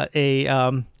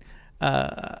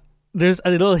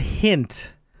a little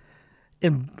hint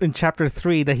in chapter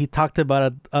 3 that he talked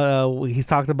about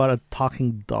a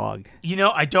talking dog.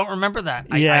 I don't remember that.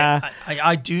 Yeah,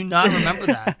 I do not remember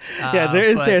that. Yeah, there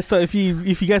is there. So if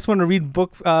you guys want to read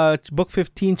book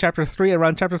 15, chapter 3,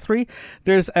 around chapter 3,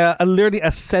 there's literally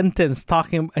a sentence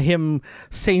him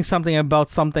saying something about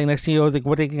something. Next thing you know, like,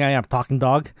 what do you think I am, talking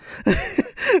dog?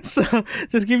 So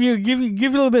just give you a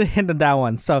little bit of hint on that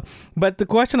one. So, but the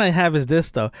question I have is this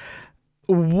though: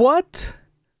 what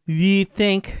do you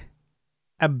think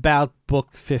about book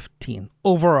 15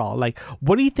 overall? Like,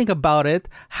 what do you think about it,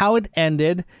 how it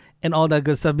ended, and all that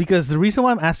good stuff? Because the reason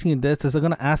why I'm asking you this is I'm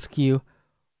going to ask you,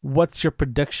 what's your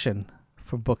prediction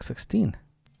for book 16?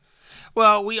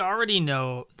 Well, we already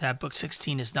know that book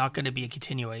 16 is not going to be a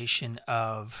continuation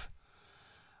of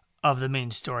the main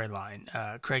storyline.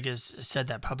 Craig has said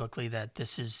that publicly, that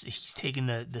he's taking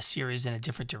the series in a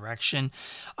different direction.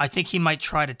 I think he might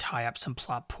try to tie up some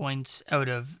plot points out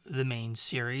of the main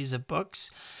series of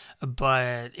books,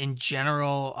 but in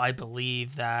general, I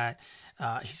believe that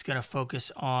he's going to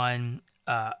focus on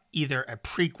either a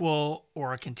prequel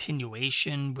or a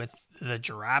continuation with the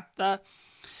Jarapta,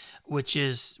 which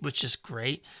is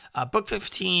great. Book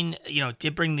 15,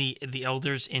 did bring the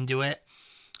elders into it.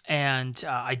 And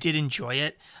I did enjoy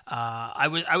it. I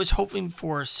was hoping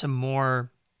for some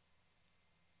more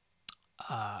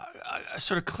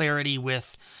sort of clarity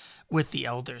with the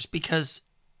elders, because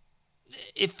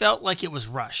it felt like it was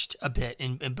rushed a bit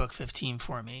in book 15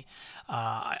 for me.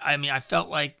 I felt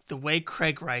like the way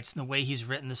Craig writes and the way he's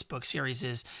written this book series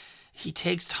is he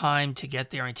takes time to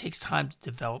get there and he takes time to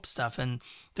develop stuff. And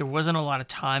there wasn't a lot of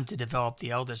time to develop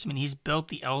the elders. I mean, he's built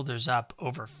the elders up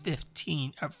over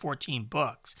 15 or 14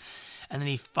 books. And then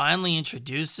he finally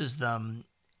introduces them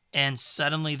and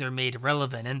suddenly they're made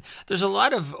relevant. And there's a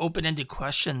lot of open-ended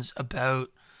questions about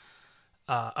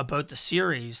the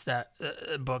series that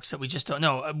books that we just don't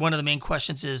know. One of the main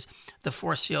questions is the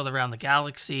force field around the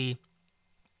galaxy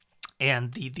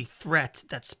and the threat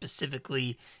that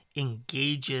specifically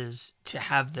engages to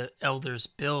have the elders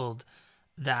build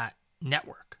that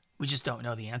network. We just don't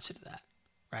know the answer to that,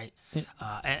 right? Yeah.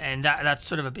 And that's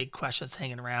sort of a big question that's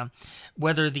hanging around.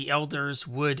 Whether the elders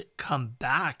would come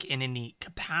back in any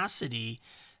capacity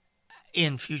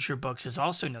in future books is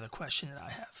also another question that I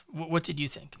have. What did you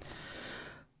think?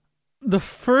 The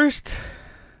first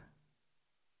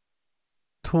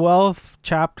 12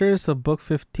 chapters of book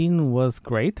 15 was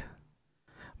great.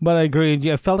 But I agree with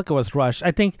you. I felt like it was rushed. I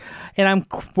think, and I'm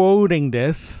quoting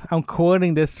this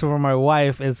from my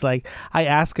wife. It's like, I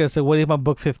asked her, so what do you think about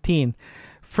book 15?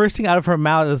 First thing out of her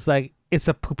mouth is like, it's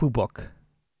a poo-poo book.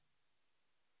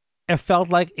 It felt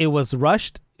like it was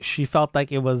rushed. She felt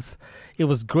like it was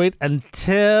great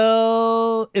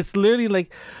until it's literally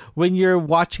like when you're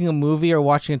watching a movie or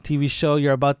watching a TV show,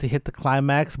 you're about to hit the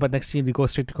climax, but next thing you go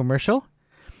straight to commercial.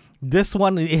 This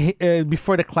one,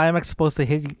 before the climax is supposed to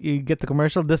hit, you get the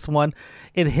commercial. This one,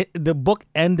 the book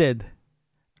ended.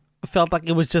 Felt like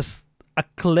it was just a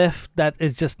cliff that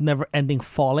is just never ending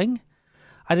falling.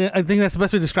 I think that's the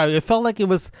best way to describe it. It felt like it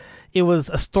was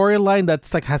a storyline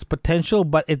that's like has potential,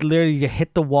 but it literally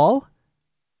hit the wall,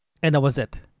 and that was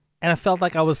it. And I felt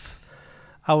like I don't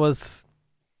want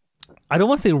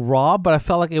to say raw, but I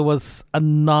felt like it was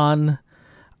I'm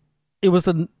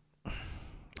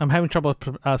having trouble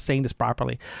saying this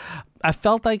properly. I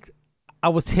felt like I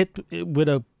was hit with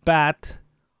a bat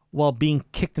while being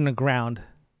kicked in the ground.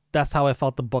 That's how I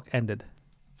felt the book ended.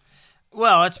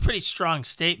 Well, that's a pretty strong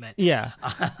statement. Yeah.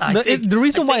 The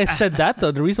reason why I said that,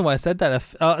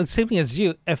 same thing as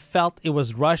you, I felt it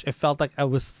was rushed. I felt like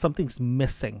something's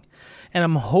missing. And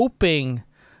I'm hoping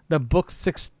that book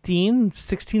 16,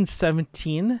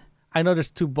 17, I know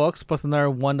there's 2 books plus another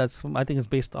one that's I think is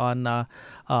based on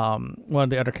one of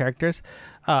the other characters.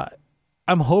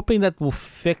 I'm hoping that will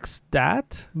fix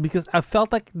that because I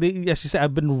felt like, as you said,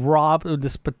 I've been robbed of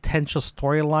this potential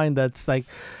storyline that's like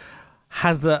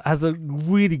has a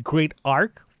really great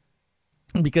arc.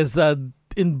 Because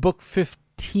in book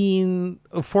 14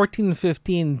 and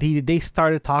 15, they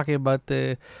started talking about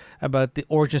the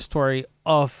origin story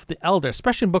of the Elder,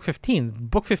 especially in book 15.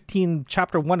 Book 15,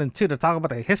 chapter 1 and 2, they're talking about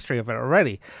the history of it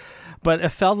already. But it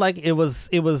felt like it was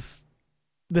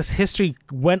this history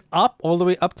went up all the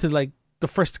way up to like the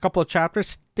first couple of chapters,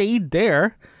 stayed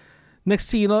there.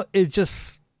 Next thing you know, it's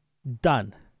just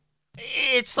done.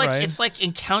 It's like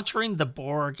encountering the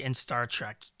Borg in Star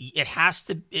Trek. It has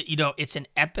to, it's an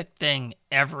epic thing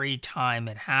every time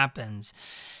it happens.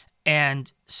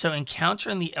 And so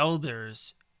encountering the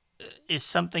elders is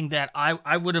something that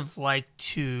I would have liked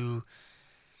to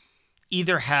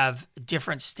either have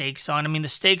different stakes on. I mean, the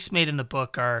stakes made in the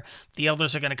book are the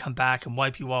elders are going to come back and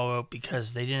wipe you all out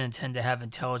because they didn't intend to have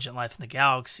intelligent life in the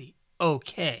galaxy.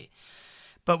 Okay.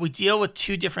 But we deal with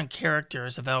 2 different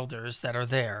characters of elders that are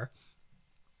there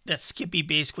that Skippy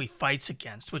basically fights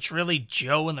against, which really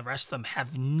Joe and the rest of them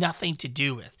have nothing to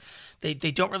do with. They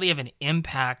don't really have an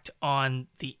impact on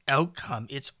the outcome.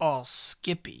 It's all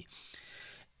Skippy.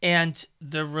 And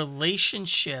the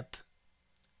relationship,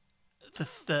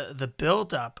 the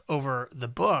build-up over the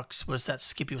books was that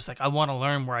Skippy was like, I want to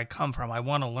learn where I come from. I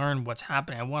want to learn what's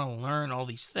happening. I want to learn all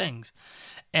these things.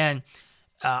 And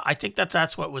I think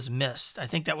that's what was missed. I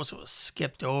think that was what was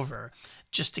skipped over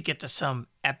just to get to some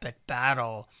epic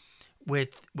battle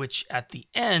with which at the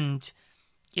end,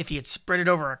 if he had spread it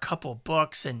over a couple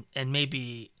books and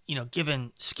maybe,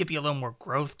 given Skippy a little more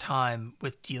growth time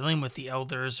with dealing with the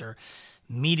elders or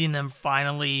meeting them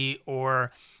finally,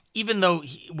 or even though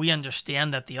we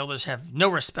understand that the elders have no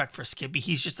respect for Skippy,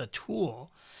 he's just a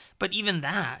tool. But even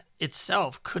that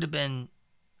itself could have been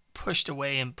pushed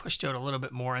away and pushed out a little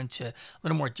bit more into a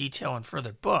little more detail in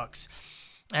further books.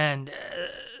 And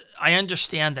I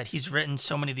understand that he's written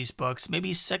so many of these books. Maybe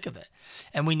he's sick of it.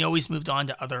 And we know he's moved on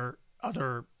to other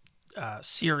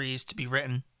series to be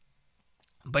written.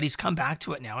 But he's come back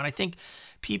to it now. And I think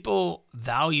people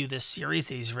value this series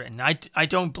that he's written. I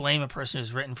don't blame a person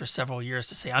who's written for several years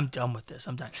to say, I'm done with this.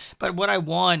 I'm done. But what I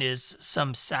want is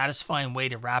some satisfying way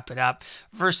to wrap it up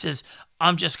versus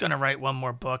I'm just going to write one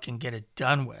more book and get it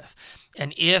done with.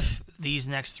 And if these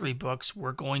next 3 books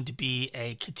were going to be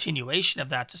a continuation of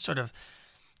that to sort of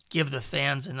give the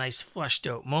fans a nice fleshed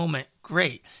out moment,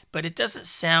 great. But it doesn't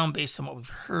sound, based on what we've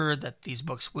heard, that these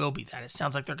books will be that. It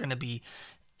sounds like they're going to be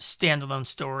standalone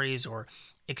stories or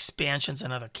expansions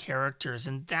on other characters,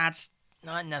 and that's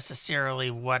not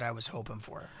necessarily what I was hoping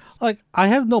for. Like, I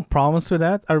have no problems with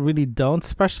that. I really don't,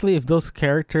 especially if those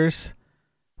characters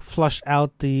flush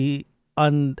out the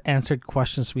unanswered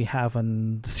questions we have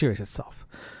on the series itself,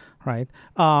 right?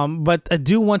 But I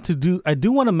do want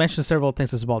to mention several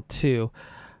things as well too.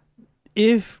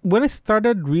 When I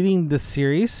started reading the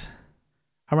series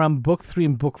around book 3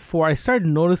 and book 4, I started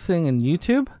noticing in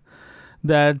YouTube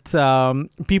that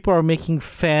people are making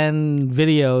fan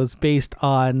videos based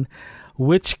on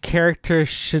which characters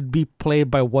should be played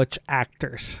by which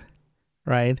actors,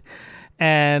 right?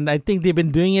 And I think they've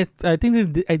been doing it. I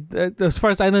think as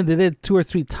far as I know, they did it 2 or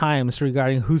 3 times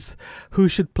regarding who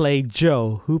should play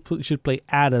Joe, should play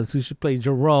Adams, who should play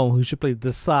Jerome, who should play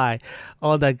Desai,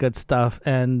 all that good stuff.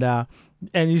 And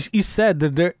you said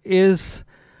that there is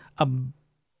a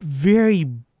very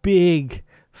big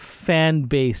fan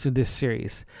base with this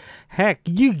series. Heck,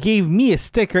 you gave me a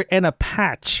sticker and a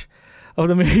patch of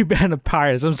the Merry Band of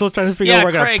Pirates. I'm still trying to figure out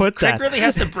where I'm gonna put that. Craig really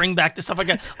has to bring back the stuff.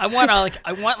 I want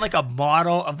a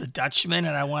model of the Dutchman,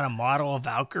 and I want a model of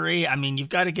Valkyrie. I mean, you've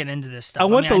got to get into this stuff. I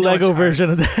want the Lego version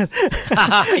of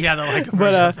that. Yeah, the Lego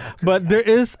version. But there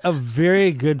is a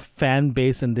very good fan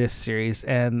base in this series,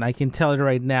 and I can tell you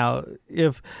right now,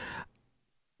 if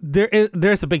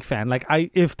there's a big fan. Like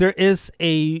if there is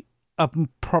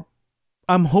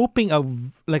I'm hoping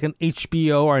of like an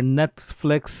HBO or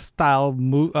Netflix style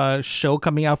show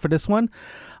coming out for this one.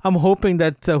 I'm hoping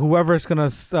that whoever's gonna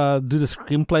do the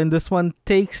screenplay in this one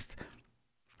takes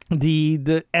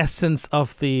the essence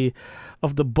of the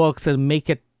books and make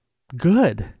it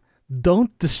good.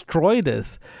 Don't destroy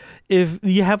this. If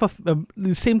you have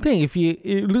the same thing, if you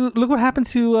look what happened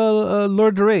to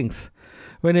Lord of the Rings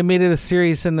when they made it a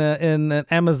series in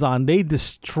Amazon, they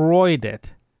destroyed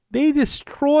it.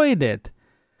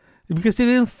 Because they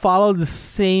didn't follow the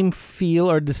same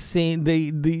feel or the same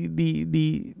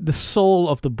the soul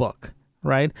of the book,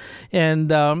 right? And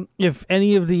if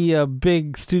any of the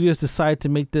big studios decide to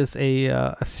make this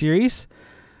a series,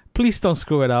 please don't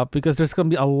screw it up, because there's going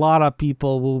to be a lot of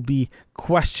people will be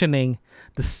questioning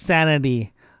the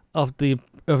sanity of the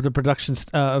productions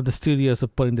of the studios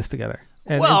of putting this together.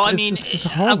 And it's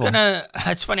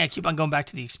funny. I keep on going back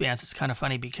to The Expanse. It's kind of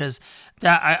funny because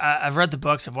I've read the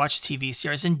books, I've watched TV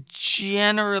series, and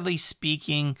generally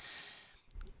speaking,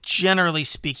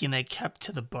 they kept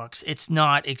to the books. It's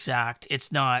not exact.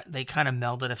 It's not. They kind of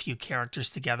melded a few characters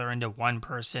together into one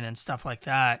person and stuff like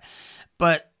that.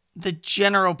 But the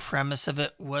general premise of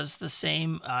it was the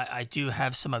same. I do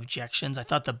have some objections. I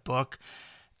thought the book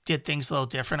did things a little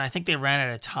different. I think they ran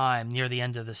out of time near the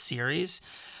end of the series.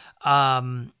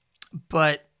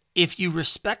 But if you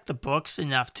respect the books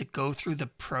enough to go through the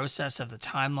process of the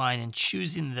timeline and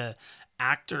choosing the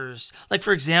actors, like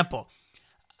for example,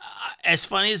 as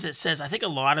funny as it says, I think a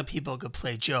lot of people could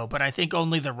play Joe, but I think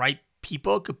only the right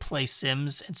people could play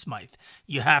Sims and Smythe.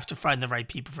 You have to find the right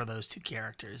people for those 2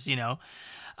 characters, you know?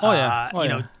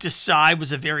 Desai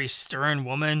was a very stern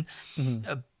woman,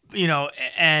 and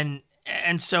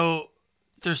so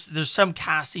there's some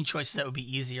casting choices that would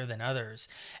be easier than others.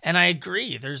 And I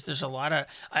agree. There's a lot of,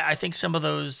 I think some of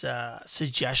those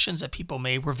suggestions that people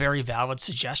made were very valid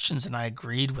suggestions, and I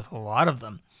agreed with a lot of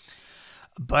them.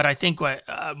 But I think what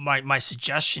my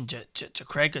suggestion to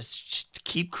Craig is just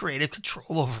keep creative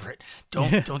control over it.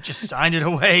 Don't just sign it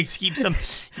away. Keep some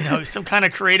kind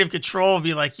of creative control.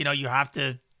 Be like, you have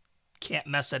to, can't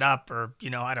mess it up, or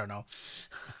I don't know.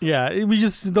 Yeah, we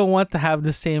just don't want to have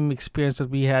the same experience that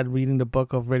we had reading the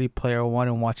book of Ready Player One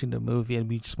and watching the movie, and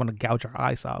we just want to gouge our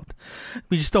eyes out.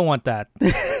 We just don't want that.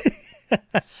 Well,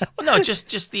 no,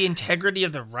 just the integrity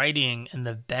of the writing and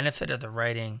the benefit of the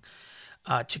writing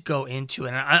to go into it.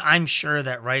 And I'm sure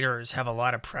that writers have a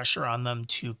lot of pressure on them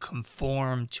to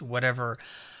conform to whatever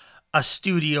a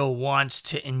studio wants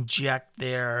to inject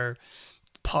their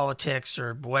politics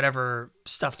or whatever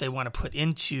stuff they want to put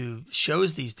into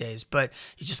shows these days. But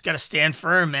you just got to stand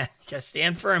firm, man. You got to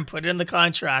stand firm, put it in the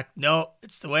contract. No,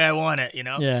 it's the way I want it,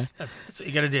 Yeah. That's what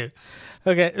you got to do.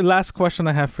 Okay, last question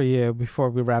I have for you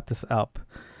before we wrap this up.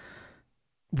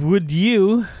 Would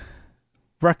you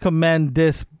recommend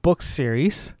this book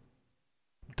series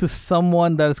to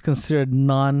someone that is considered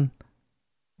non-sci-fi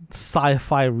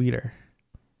reader?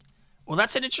 Well,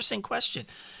 that's an interesting question.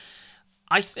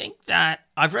 I think that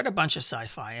I've read a bunch of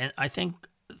sci-fi, and I think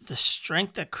the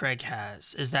strength that Craig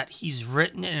has is that he's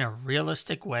written in a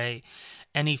realistic way,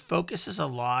 and he focuses a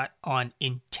lot on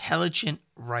intelligent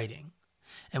writing.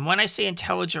 And when I say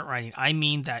intelligent writing, I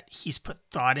mean that he's put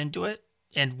thought into it.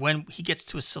 And when he gets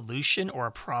to a solution or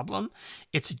a problem,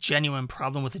 it's a genuine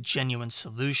problem with a genuine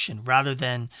solution rather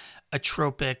than a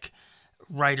tropic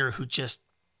writer who just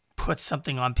puts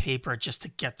something on paper just to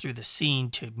get through the scene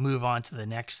to move on to the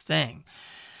next thing.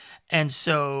 And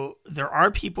so there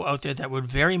are people out there that would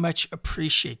very much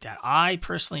appreciate that. I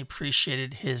personally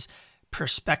appreciated his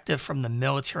perspective from the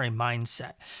military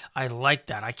mindset. I like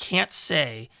that. I can't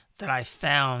say that I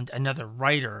found another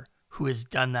writer who has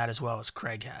done that as well as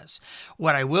Craig has.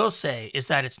 What I will say is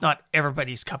that it's not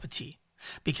everybody's cup of tea,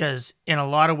 because in a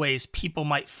lot of ways, people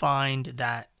might find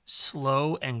that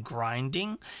slow and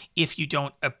grinding if you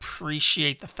don't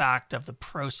appreciate the fact of the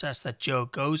process that Joe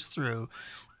goes through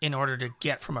in order to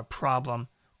get from a problem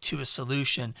to a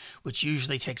solution, which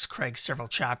usually takes Craig several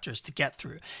chapters to get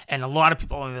through. And a lot of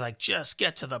people will be like, just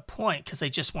get to the point, because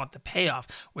they just want the payoff.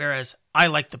 Whereas I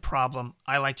like the problem.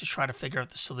 I like to try to figure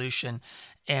out the solution,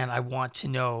 and I want to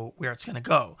know where it's going to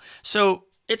go. So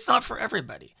it's not for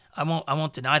everybody. I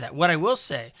won't deny that. What I will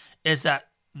say is that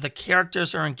the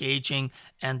characters are engaging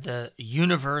and the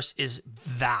universe is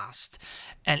vast.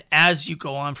 And as you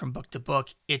go on from book to book,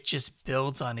 it just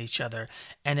builds on each other,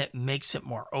 and it makes it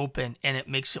more open, and it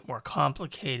makes it more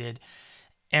complicated.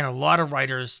 And a lot of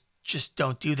writers just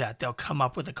don't do that. They'll come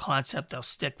up with a concept, they'll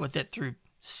stick with it through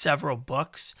several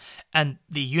books, and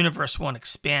the universe won't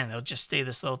expand. They'll just stay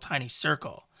this little tiny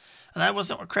circle. And that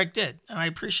wasn't what Craig did, and I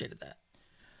appreciated that.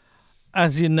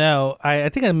 As you know, I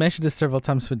think I mentioned this several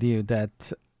times with you,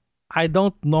 that I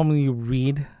don't normally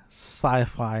read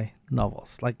sci-fi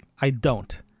novels. Like, I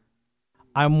don't.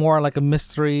 I'm more like a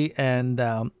mystery and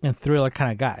thriller kind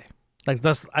of guy. Like,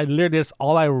 that's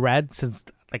all I read since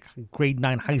like grade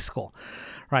 9 high school,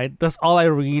 right? That's all I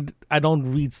read. I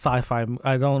don't read sci-fi.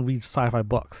 I don't read sci-fi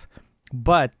books.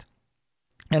 But,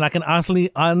 and I can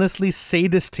honestly say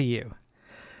this to you,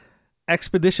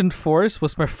 Expedition Force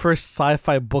was my first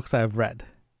sci-fi books I've read.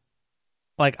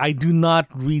 Like, I do not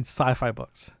read sci-fi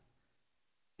books.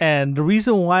 And the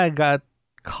reason why I got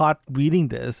caught reading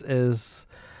this is,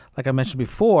 like I mentioned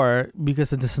before,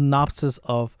 because of the synopsis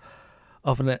of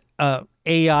an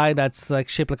AI that's like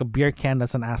shaped like a beer can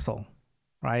that's an asshole,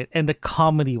 right? And the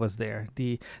comedy was there,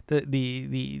 the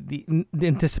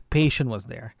anticipation was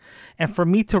there, and for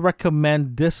me to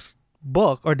recommend this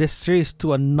book or this series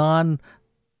to a non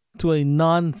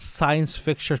science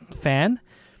fiction fan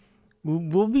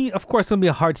will be, of course, going to be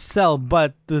a hard sell.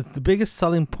 But the biggest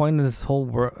selling point in this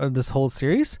whole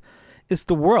series is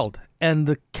the world and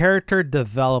the character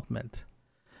development.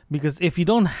 Because if you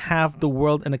don't have the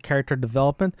world and the character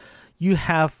development, you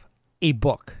have a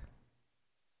book.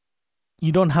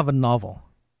 You don't have a novel.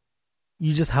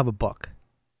 You just have a book.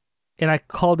 And I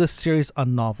call this series a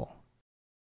novel.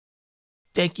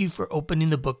 Thank you for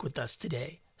opening the book with us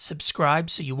today.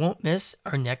 Subscribe so you won't miss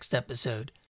our next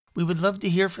episode. We would love to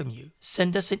hear from you.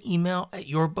 Send us an email at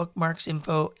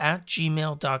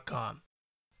yourbookmarksinfo@gmail.com.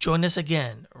 Join us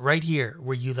again right here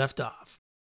where you left off.